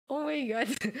my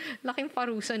God. Laking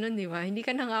parusa nun, di ba? Hindi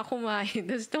ka na nga kumain,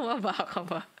 tapos tumaba ka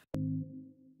pa.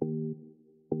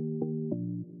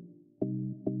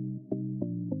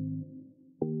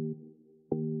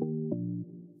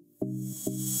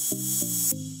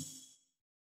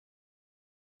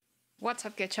 What's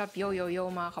up, Ketchup?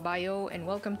 Yoyoyo, mga kabayo, and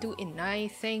welcome to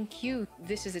Inay Thank You.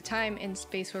 This is a time and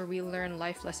space where we learn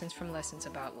life lessons from lessons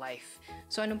about life.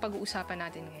 So, anong pag-uusapan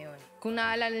natin ngayon? Kung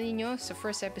naalala ninyo, sa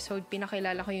first episode,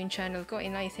 pinakilala ko yung channel ko,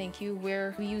 Inay Thank You,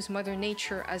 where we use Mother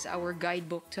Nature as our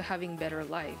guidebook to having better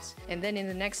lives. And then in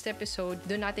the next episode,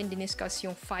 doon natin diniscuss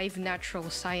yung 5 natural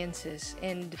sciences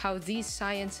and how these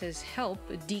sciences help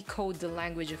decode the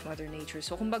language of Mother Nature.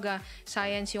 So, kumbaga,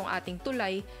 science yung ating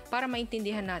tulay para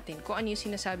maintindihan natin kung ano yung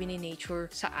sinasabi ni nature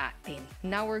sa atin.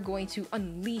 Now we're going to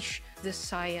unleash the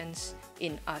science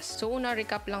in us. So una,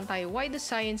 recap lang tayo. Why does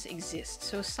science exist?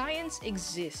 So science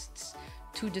exists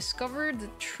to discover the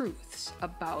truths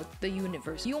about the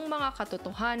universe. Yung mga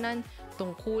katotohanan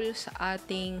tungkol sa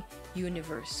ating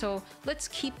universe. So let's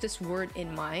keep this word in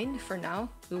mind for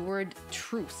now. The word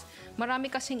truth.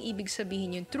 Marami kasing ibig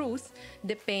sabihin yung truth.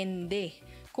 Depende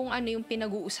kung ano yung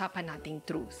pinag-uusapan nating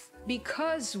truth.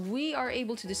 Because we are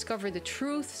able to discover the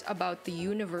truths about the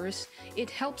universe,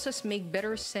 it helps us make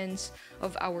better sense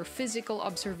of our physical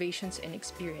observations and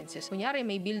experiences. Kunyari,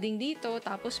 may building dito,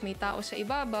 tapos may tao sa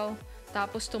ibabaw,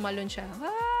 tapos tumalon siya.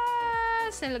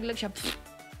 Nalaglag siya.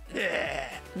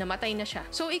 Namatay na siya.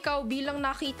 So ikaw, bilang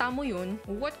nakita mo yun,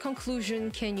 what conclusion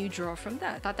can you draw from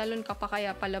that? Tatalon ka pa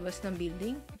kaya palabas ng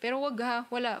building? Pero wag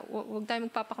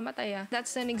tayo magpapakamatay.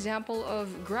 That's an example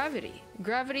of gravity.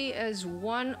 Gravity is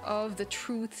one of the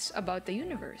truths about the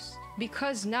universe.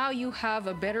 Because now you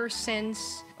have a better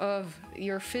sense of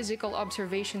your physical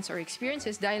observations or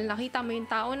experiences, dahil nakita mo yung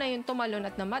tao na yung tumalon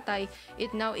at namatay, it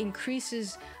now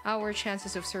increases our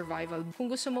chances of survival. Kung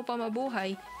gusto mo pa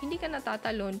mabuhay, hindi ka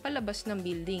natatalon palabas ng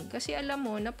building kasi alam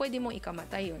mo na pwede mong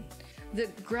ikamatay yun. The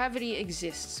gravity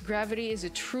exists. Gravity is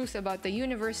a truth about the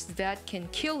universe that can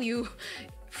kill you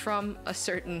from a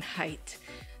certain height.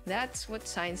 That's what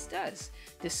science does,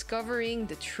 discovering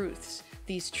the truths.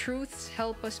 These truths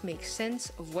help us make sense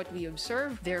of what we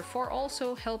observe, therefore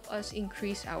also help us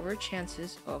increase our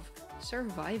chances of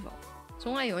survival.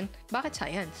 So ngayon, bakit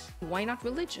science? Why not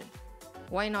religion?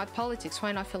 Why not politics?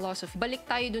 Why not philosophy? Balik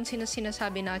tayo dun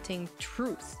sinasabi nating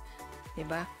truth.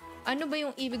 Diba? Ano ba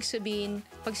yung ibig sabihin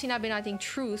pag sinabi nating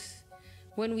truth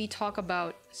when we talk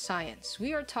about science?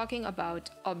 We are talking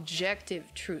about objective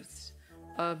truths.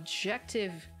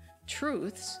 Objective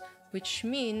truths, which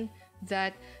mean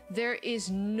that there is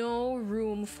no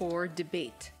room for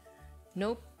debate.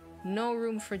 Nope. No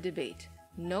room for debate.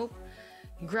 Nope.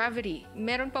 Gravity.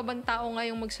 Meron pa bang tao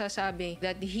ngayong magsasabi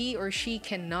that he or she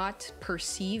cannot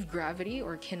perceive gravity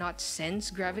or cannot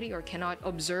sense gravity or cannot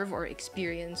observe or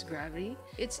experience gravity?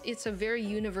 It's a very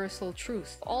universal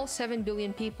truth. All 7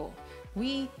 billion people,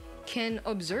 we can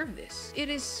observe this. It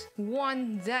is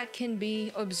one that can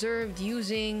be observed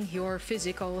using your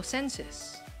physical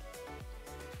senses.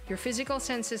 Your physical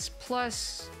senses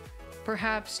plus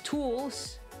perhaps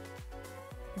tools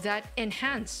that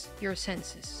enhance your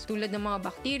senses. Tulad ng mga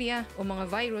bacteria o mga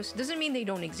virus doesn't mean they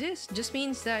don't exist. Just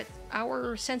means that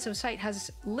our sense of sight has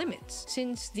limits.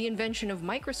 Since the invention of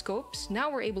microscopes,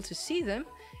 now we're able to see them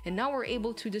and now we're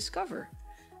able to discover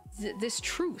this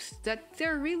truth that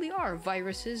there really are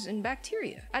viruses and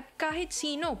bacteria. At kahit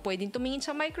sino pwedeng tumingin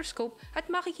sa microscope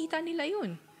at makikita nila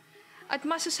yun. At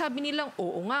masasabi nilang,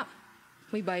 oo nga,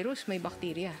 may virus, may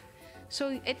bacteria.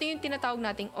 So, ito yung tinatawag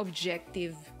nating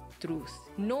objective truth.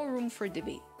 No room for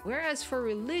debate. Whereas for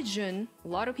religion, a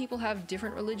lot of people have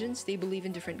different religions. They believe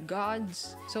in different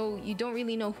gods. So, you don't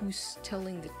really know who's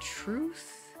telling the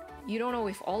truth. You don't know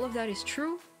if all of that is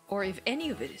true or if any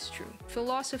of it is true.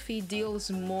 Philosophy deals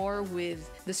more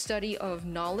with the study of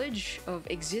knowledge, of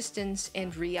existence,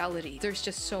 and reality. There's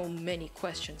just so many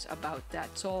questions about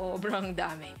that. Sobrang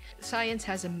dami. Science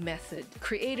has a method,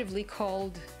 creatively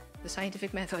called the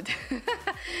scientific method.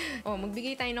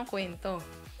 Magbigay tayo ng kwento.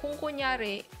 Kung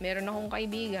kunyari, meron akong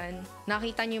kaibigan,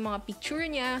 nakita niyo yung mga picture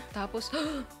niya, tapos,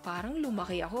 parang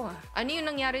lumaki ako. Ano yung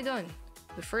nangyari doon?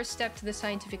 The first step to the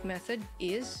scientific method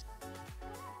is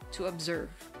to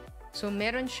observe. So,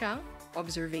 meron siyang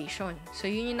observation. So,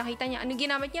 yun yung nakita niya. Anong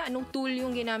ginamit niya? Anong tool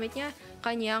yung ginamit niya?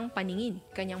 Kanyang paningin.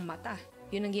 Kanyang mata.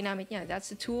 Yun ang ginamit niya.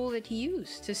 That's the tool that he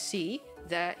used to see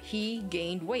that he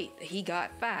gained weight, that he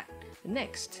got fat.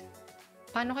 Next,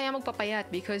 paano kaya magpapayat?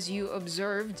 Because you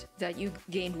observed that you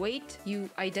gained weight,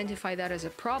 you identify that as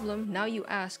a problem, now you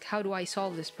ask, how do I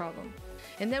solve this problem?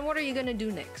 And then what are you gonna do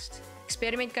next?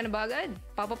 Experiment ka na ba agad?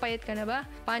 Papapayat ka na ba?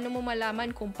 Paano mo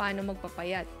malaman kung paano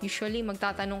magpapayat? Usually,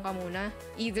 magtatanong ka muna.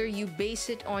 Either you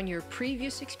base it on your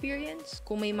previous experience,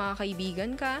 kung may mga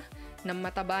kaibigan ka na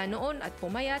mataba noon at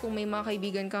pumayat, kung may mga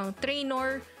kaibigan kang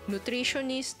trainer,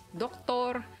 nutritionist,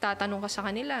 doktor, tatanong ka sa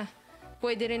kanila.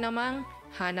 Pwede rin namang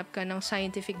hanap ka ng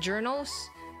scientific journals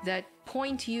that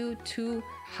point you to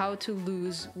how to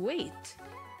lose weight.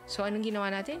 So, anong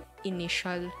ginawa natin?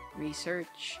 Initial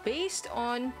research. Based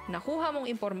on nakuha mong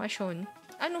impormasyon,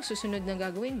 anong susunod na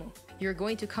gagawin mo? You're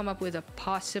going to come up with a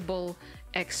possible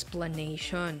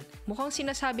explanation. Mukhang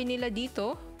sinasabi nila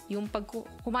dito, yung pag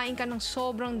kumain ka ng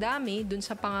sobrang dami dun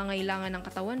sa pangangailangan ng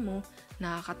katawan mo,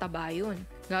 nakakataba yun.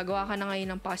 Gagawa ka na ngayon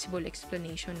ng possible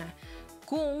explanation na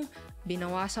kung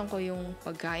binawasan ko yung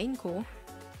pagkain ko,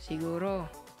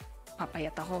 siguro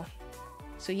papayat ako.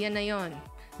 So, yan na yon.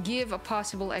 Give a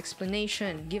possible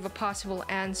explanation. Give a possible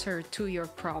answer to your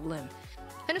problem.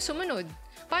 Ano sumunod?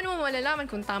 Paano mo malalaman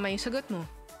kung tama yung sagot mo?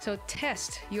 So,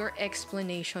 test your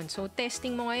explanation. So,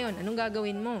 testing mo ngayon. Anong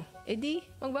gagawin mo? E di,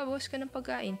 magbabawas ka ng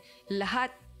pagkain.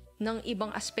 Lahat ng ibang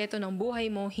aspeto ng buhay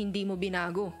mo, hindi mo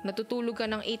binago. Natutulog ka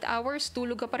ng 8 hours,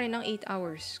 tulog ka pa rin ng 8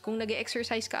 hours. Kung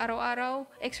nag-exercise ka araw-araw,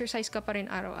 exercise ka pa rin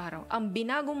araw-araw. Ang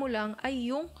binago mo lang ay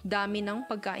yung dami ng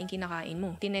pagkain kinakain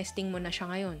mo. Tinesting mo na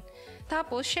siya ngayon.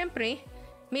 Tapos, syempre,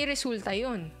 may resulta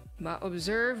yun.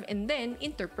 Observe and then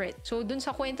interpret. So, dun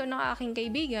sa kwento ng aking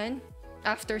kaibigan,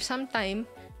 after some time,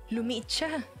 lumiit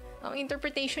siya. Ang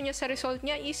interpretation niya sa result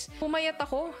niya is, pumayat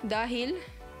ako dahil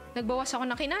nagbawas ako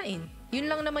na kinain. Yun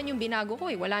lang naman yung binago ko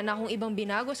eh. Wala na akong ibang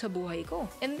binago sa buhay ko.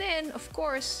 And then, of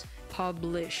course,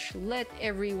 publish. Let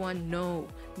everyone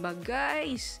know. But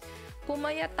guys,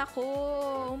 pumayat ako.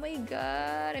 Oh my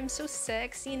God, I'm so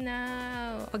sexy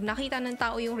now. Pag nakita ng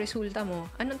tao yung resulta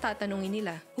mo, anong tatanungin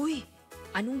nila? Uy,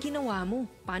 anong ginawa mo?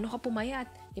 Paano ka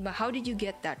pumayat? Diba? How did you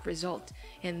get that result?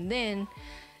 And then,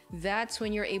 that's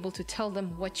when you're able to tell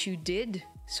them what you did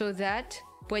so that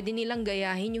pwede nilang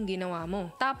gayahin yung ginawa mo.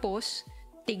 Tapos,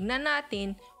 tignan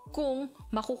natin kung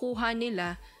makukuha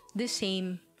nila the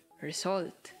same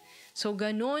result. So,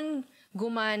 ganun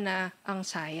gumana ang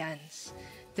science.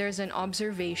 There's an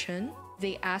observation.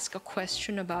 They ask a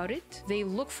question about it. They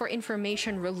look for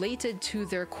information related to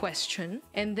their question.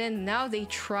 And then now they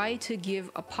try to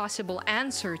give a possible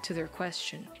answer to their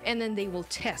question. And then they will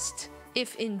test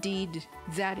if indeed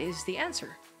that is the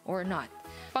answer or not.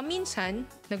 Paminsan,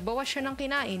 nagbawas siya ng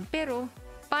kinain, pero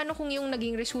paano kung yung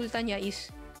naging resulta niya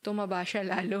is tumaba siya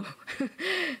lalo?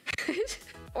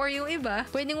 Or yung iba,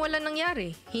 pwedeng wala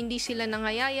nangyari. Hindi sila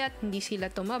nangayayat, hindi sila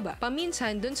tumaba.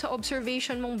 Paminsan, dun sa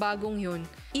observation mong bagong yun,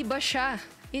 iba siya.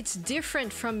 It's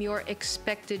different from your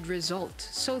expected result.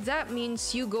 So that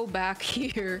means you go back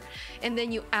here and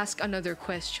then you ask another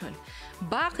question.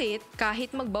 Bakit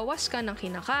kahit magbawas ka ng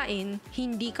kinakain,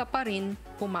 hindi ka pa rin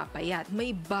pumapayat?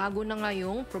 May bago na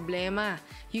ngayong problema.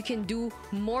 You can do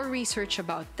more research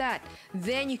about that.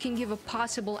 Then you can give a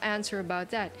possible answer about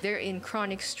that. They're in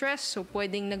chronic stress, so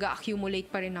pwedeng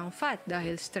nag-accumulate pa rin ng fat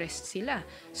dahil stressed sila.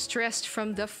 Stressed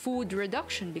from the food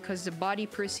reduction because the body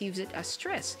perceives it as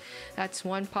stress. That's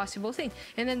one possible thing.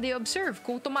 And then they observe,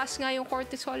 kung tumaas nga yung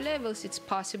cortisol levels, it's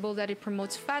possible that it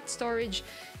promotes fat storage.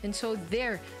 And so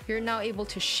there, you're now able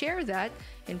to share that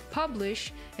and publish,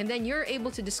 and then you're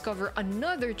able to discover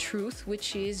another truth,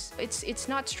 which is it's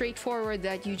not straightforward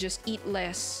that you just eat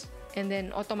less and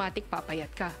then automatic papayat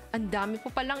ka. Ang dami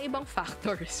pa palang ibang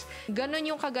factors. Ganon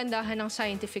yung kagandahan ng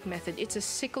scientific method. It's a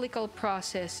cyclical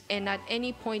process, and at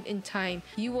any point in time,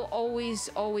 you will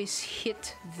always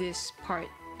hit this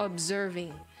part,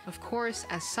 observing. Of course,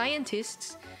 as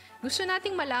scientists, gusto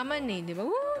nating malaman eh, di ba?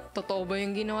 Totoo ba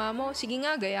yung ginawa mo? Sige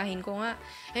nga, gayahin ko nga.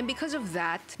 And because of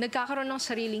that, nagkakaroon ng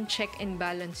sariling check and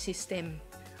balance system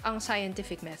ang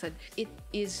scientific method. It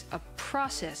is a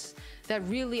process that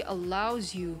really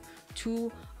allows you to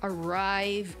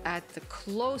arrive at the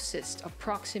closest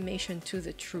approximation to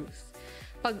the truth.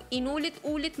 Pag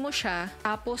inulit-ulit mo siya,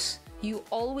 tapos you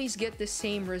always get the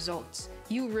same results.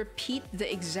 You repeat the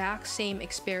exact same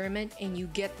experiment and you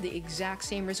get the exact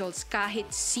same results kahit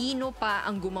sino pa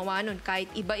ang gumawa nun, kahit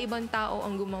iba-ibang tao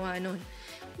ang gumawa nun.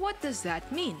 What does that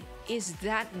mean? Is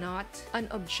that not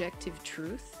an objective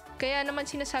truth? Kaya naman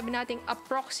sinasabi nating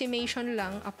approximation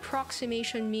lang,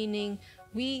 approximation meaning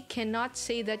we cannot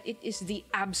say that it is the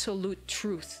absolute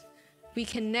truth. We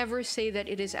can never say that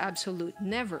it is absolute.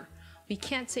 Never. We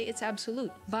can't say it's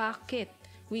absolute. Bakit?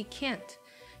 We can't.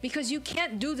 Because you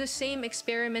can't do the same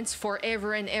experiments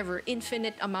forever and ever,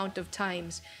 infinite amount of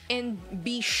times, and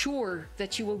be sure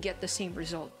that you will get the same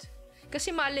result.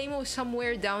 Kasi malay mo,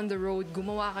 somewhere down the road,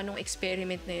 gumawa ka ng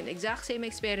experiment na yun, exact same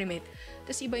experiment,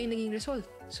 tas iba yung naging result.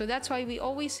 So that's why we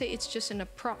always say it's just an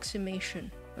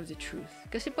approximation of the truth.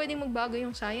 Kasi pwedeng magbago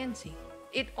yung science eh.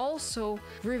 It also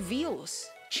reveals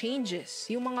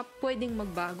changes, yung mga pwedeng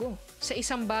magbago. Sa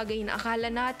isang bagay na akala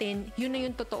natin, yun na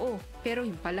yung totoo, pero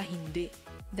yung pala hindi.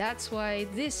 That's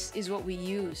why this is what we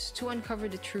use to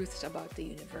uncover the truths about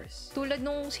the universe. Tulad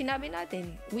nung sinabi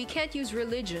natin, we can't use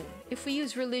religion. If we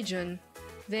use religion,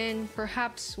 then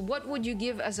perhaps what would you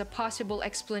give as a possible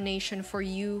explanation for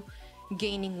you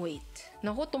gaining weight?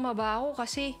 Naku, tumaba ako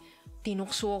kasi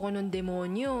tinukso ako ng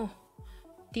demonyo.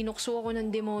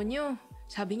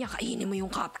 Sabi niya, kainin mo yung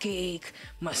cupcake.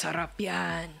 Masarap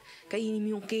yan. Kainin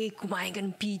mo yung cake, kumain ka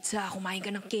ng pizza, kumain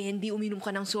ka ng candy, uminom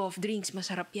ka ng soft drinks,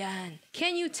 masarap yan.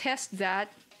 Can you test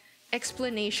that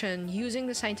explanation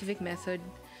using the scientific method?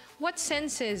 What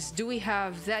senses do we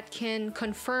have that can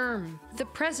confirm the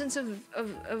presence of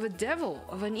a devil,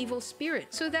 of an evil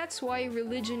spirit? So that's why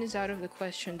religion is out of the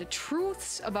question. The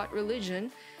truths about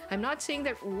religion, I'm not saying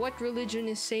that what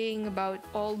religion is saying about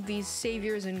all these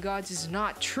saviors and gods is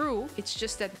not true. It's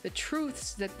just that the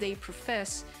truths that they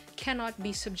profess cannot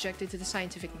be subjected to the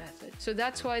scientific method. So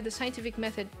that's why the scientific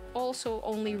method also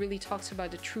only really talks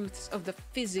about the truths of the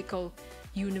physical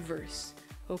universe.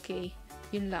 Okay?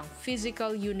 Yun lang.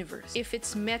 Physical universe. If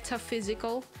it's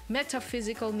metaphysical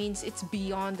means it's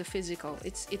beyond the physical.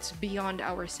 It's beyond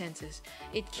our senses.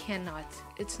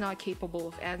 It's not capable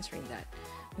of answering that.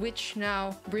 Which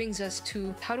now brings us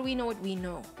to, how do we know what we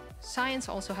know? Science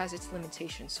also has its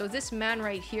limitations. So this man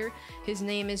right here, his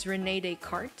name is René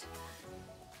Descartes.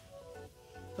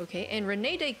 Okay, and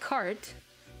René Descartes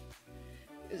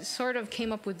sort of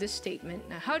came up with this statement.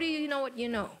 Now, how do you know what you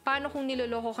know? Paano kung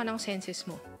niloloko ka ng senses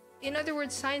mo? In other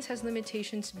words, science has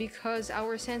limitations because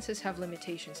our senses have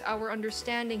limitations. Our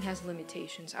understanding has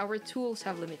limitations. Our tools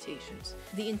have limitations.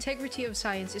 The integrity of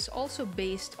science is also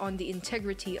based on the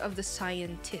integrity of the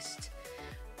scientist,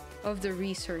 of the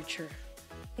researcher.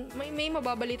 May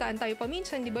mababalitaan tayo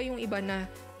paminsan, di ba, yung iba na,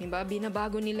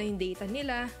 binabago nila yung data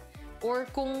nila, or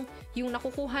kung yung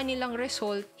nakukuha nilang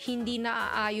result hindi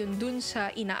naaayon dun sa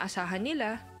inaasahan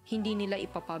nila, hindi nila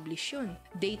ipapublish yun.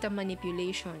 Data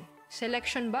manipulation.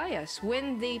 Selection bias.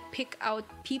 When they pick out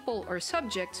people or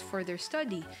subjects for their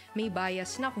study, may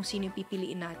bias na kung sino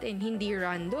pipiliin natin. Hindi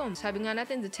random. Sabi nga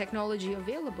natin, the technology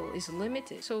available is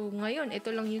limited. So ngayon,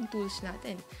 ito lang yung tools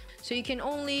natin. So you can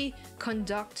only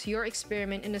conduct your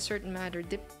experiment in a certain manner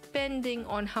depending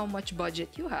on how much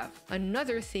budget you have.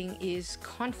 Another thing is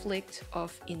conflict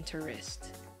of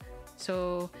interest.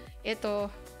 So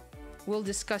ito, we'll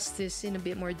discuss this in a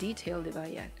bit more detail, di ba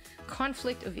yan?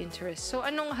 Conflict of interest. So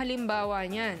anong halimbawa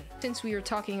niyan? Since we are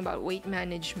talking about weight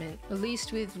management, at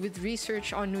least with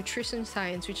research on nutrition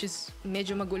science, which is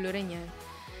medyo magulo rin yan,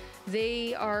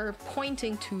 they are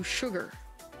pointing to sugar.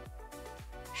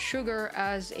 Sugar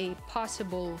as a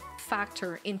possible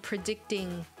factor in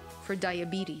predicting for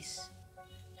diabetes.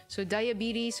 So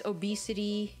diabetes,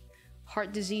 obesity,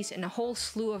 heart disease, and a whole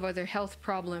slew of other health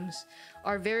problems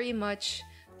are very much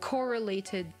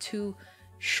correlated to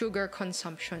sugar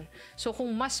consumption. So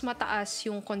kung mas mataas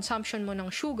yung consumption mo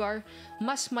ng sugar,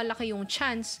 mas malaki yung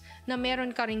chance na meron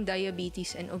ka ring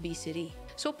diabetes and obesity.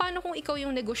 So paano kung ikaw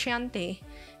yung negosyante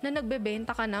na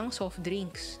nagbebenta ka ng soft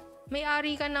drinks?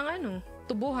 May-ari ka ng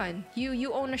tubuhan.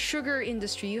 You own a sugar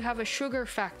industry. You have a sugar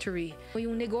factory.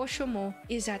 Yung negosyo mo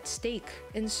is at stake.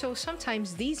 And so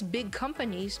sometimes these big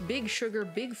companies, big sugar,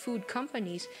 big food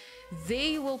companies,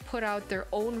 they will put out their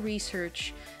own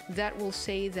research that will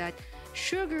say that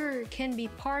sugar can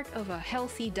be part of a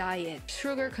healthy diet.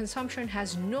 Sugar consumption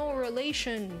has no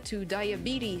relation to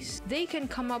diabetes. They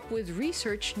can come up with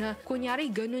research na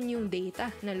kunyari ganun yung data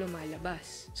na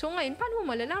lumalabas. So ngayon, paano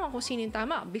mo malalaman kung sino yung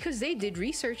tama? Because they did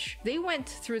research. They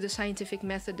went through the scientific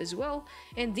method as well.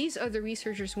 And these other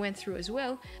researchers went through as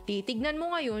well. Titignan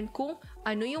mo ngayon kung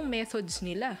ano yung methods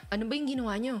nila. Ano ba yung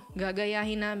ginawa nyo?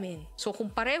 Gagayahin namin. So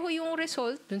kung pareho yung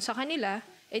result dun sa kanila,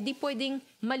 di pwedeng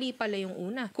mali pala yung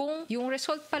una. Kung yung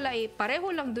result pala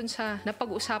pareho lang dun sa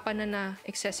napag-usapan na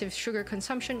excessive sugar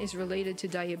consumption is related to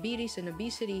diabetes and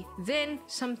obesity, then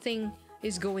something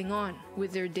is going on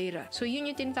with their data. So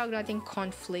yun yung tinatawag nating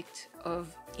conflict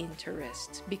of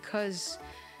interest. Because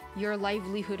your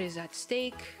livelihood is at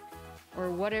stake, or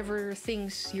whatever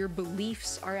things, your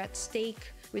beliefs are at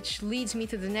stake, which leads me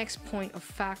to the next point of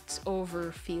facts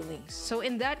over feelings. So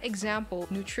in that example,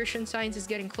 nutrition science is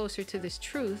getting closer to this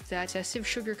truth that excessive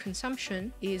sugar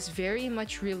consumption is very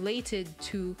much related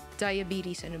to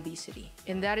diabetes and obesity.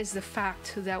 And that is the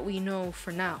fact that we know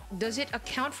for now. Does it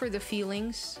account for the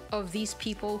feelings of these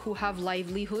people who have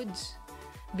livelihoods?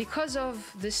 because of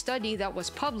the study that was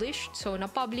published, so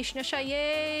na-publish na siya,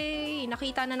 yay!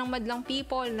 Nakita na ng madlang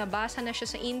people, nabasa na siya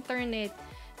sa internet,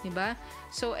 diba?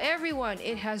 So everyone,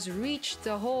 it has reached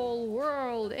the whole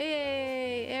world.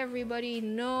 Hey, everybody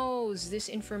knows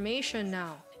this information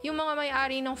now. Yung mga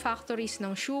may-ari ng factories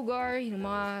ng sugar, yung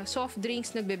mga soft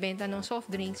drinks, nagbebenta ng soft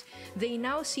drinks, they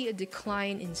now see a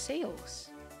decline in sales.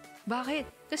 Bakit?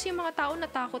 Kasi yung mga tao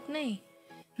natakot na eh.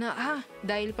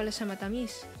 Dahil pala sa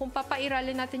matamis. Kung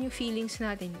papairalin natin yung feelings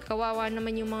natin, kawawa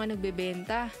naman yung mga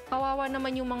nagbebenta. Kawawa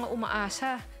naman yung mga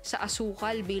umaasa sa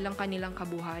asukal bilang kanilang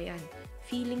kabuhayan.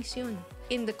 Feelings yun.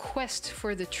 In the quest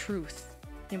for the truth.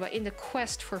 Diba? In the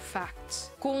quest for facts.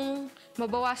 Kung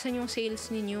mabawasan yung sales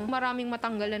ninyo, maraming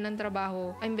matanggalan ng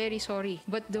trabaho, I'm very sorry,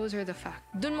 but those are the facts.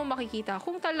 Doon mo makikita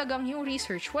kung talagang yung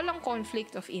research, walang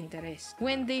conflict of interest.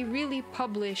 When they really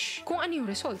publish kung ano yung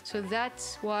result. So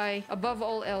that's why, above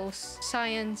all else,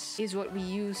 science is what we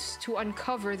use to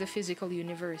uncover the physical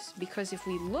universe. Because if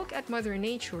we look at Mother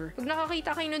Nature, pag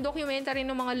nakakita kayo ng documentary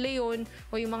ng mga leon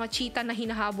o yung mga cheetah na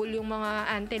hinahabol yung mga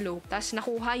antelope, tas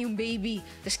nakuha yung baby,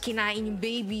 tas kinain yung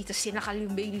baby, tas sinakal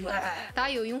yung baby.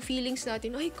 Tayo, yung feelings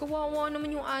natin, ay, kawawa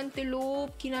naman yung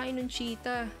antelope, kinain ng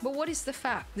cheetah. But what is the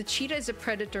fact? The cheetah is a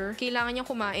predator, kailangan niyang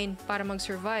kumain para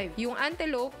mag-survive. Yung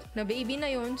antelope, na baby na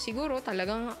yon, siguro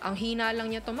talagang ang hina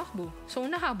lang niya tumakbo. So,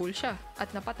 nahabol siya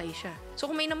at napatay siya. So,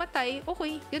 kung may namatay,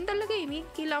 okay, yun talaga eh, may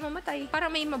kailangan mamatay para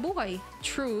may mabuhay.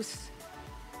 Truth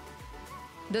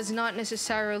does not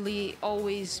necessarily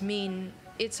always mean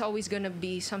it's always gonna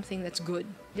be something that's good.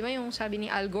 Di ba yung sabi ni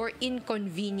Al Gore,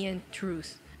 inconvenient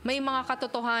truth. May mga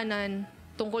katotohanan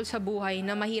tungkol sa buhay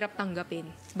na mahirap tanggapin,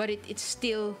 but it's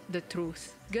still the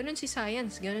truth. Ganun si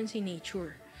science, ganun si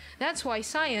nature. That's why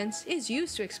science is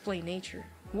used to explain nature.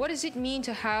 What does it mean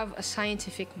to have a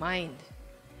scientific mind?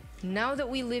 Now that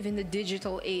we live in the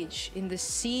digital age, in the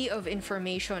sea of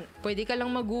information, pwede ka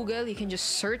lang mag-Google, you can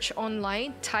just search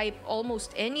online, type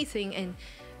almost anything, and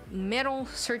merong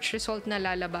search result na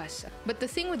lalabas. But the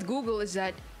thing with Google is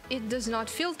that it does not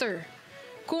filter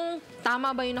kung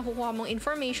tama ba yung nakukuha mong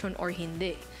information or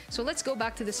hindi. So let's go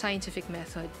back to the scientific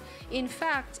method. In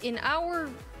fact, in our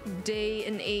day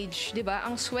and age, di ba,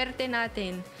 ang swerte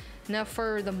natin na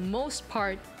for the most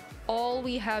part, all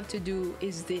we have to do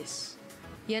is this.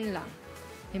 Yan lang.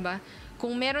 Di ba?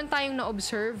 Kung meron tayong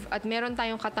na-observe at meron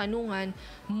tayong katanungan,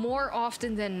 more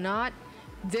often than not,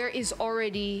 there is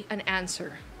already an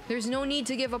answer. There's no need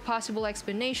to give a possible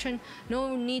explanation,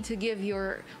 no need to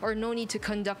no need to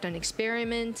conduct an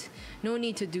experiment, no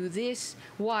need to do this.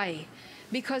 Why?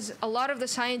 Because a lot of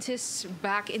the scientists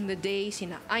back in the day,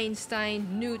 sina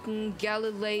Einstein, Newton,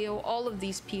 Galileo, all of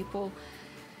these people,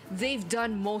 they've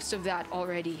done most of that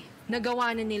already.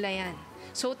 Nagawa na nila yan.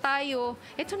 So tayo,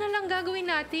 ito na lang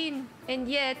gagawin natin. And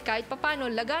yet, kahit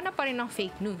papano, lagana pa rin ng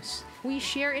fake news. We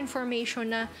share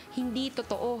information na hindi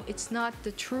totoo. It's not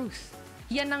the truth.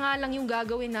 Yan na nga lang yung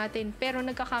gagawin natin, pero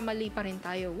nagkakamali pa rin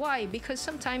tayo. Why? Because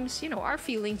sometimes, our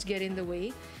feelings get in the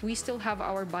way. We still have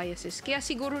our biases. Kaya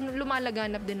siguro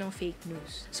lumalaganap din ng fake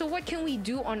news. So what can we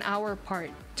do on our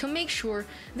part to make sure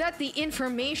that the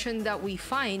information that we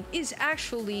find is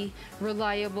actually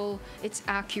reliable, it's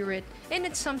accurate, and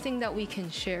it's something that we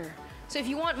can share? So if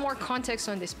you want more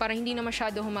context on this, para hindi na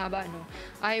masyado humaba,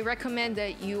 I recommend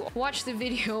that you watch the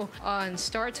video on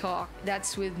Star Talk.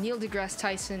 That's with Neil deGrasse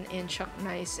Tyson and Chuck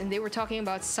Nice. And they were talking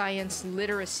about science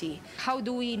literacy. How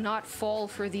do we not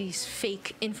fall for these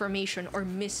fake information or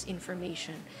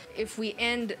misinformation? If we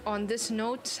end on this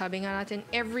note, sabi nga natin,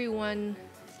 everyone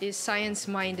is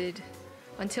science-minded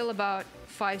until about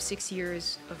 5-6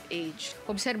 years of age.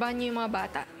 Obserbahan niyo yung mga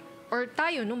bata. Or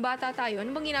tayo, nung bata tayo,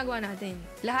 ano bang ginagawa natin?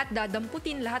 Lahat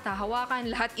dadamputin, lahat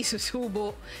hahawakan, lahat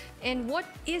isusubo. And what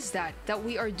is that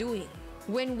we are doing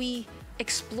when we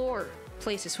explore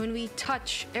places, when we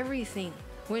touch everything,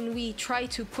 when we try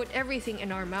to put everything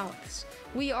in our mouths?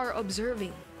 We are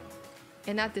observing.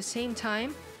 And at the same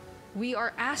time, we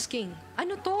are asking,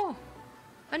 ano to?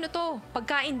 Ano to?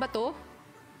 Pagkain ba to?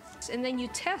 And then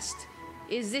you test.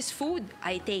 Is this food?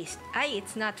 I taste.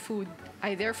 It's not food.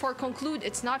 I therefore conclude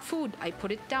it's not food. I put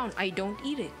it down. I don't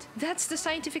eat it. That's the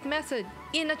scientific method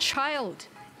in a child.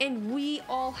 And we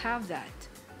all have that.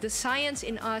 The science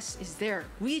in us is there.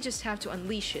 We just have to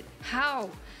unleash it. How?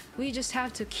 We just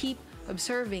have to keep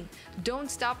observing.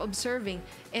 Don't stop observing.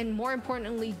 And more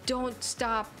importantly, don't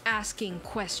stop asking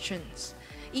questions.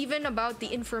 Even about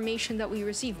the information that we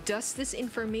receive. Does this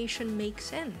information make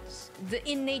sense? The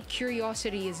innate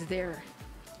curiosity is there.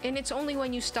 And it's only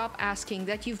when you stop asking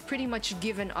that you've pretty much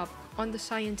given up on the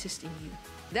scientist in you.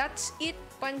 That's it,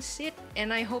 pansit,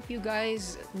 and I hope you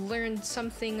guys learned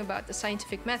something about the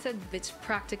scientific method, its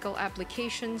practical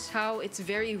applications, how it's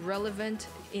very relevant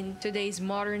in today's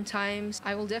modern times.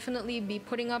 I will definitely be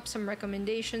putting up some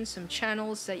recommendations, some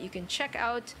channels that you can check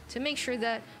out to make sure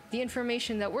that the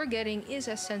information that we're getting is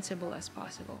as sensible as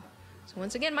possible. So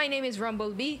once again, my name is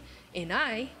Rumblebee, and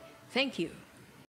I thank you.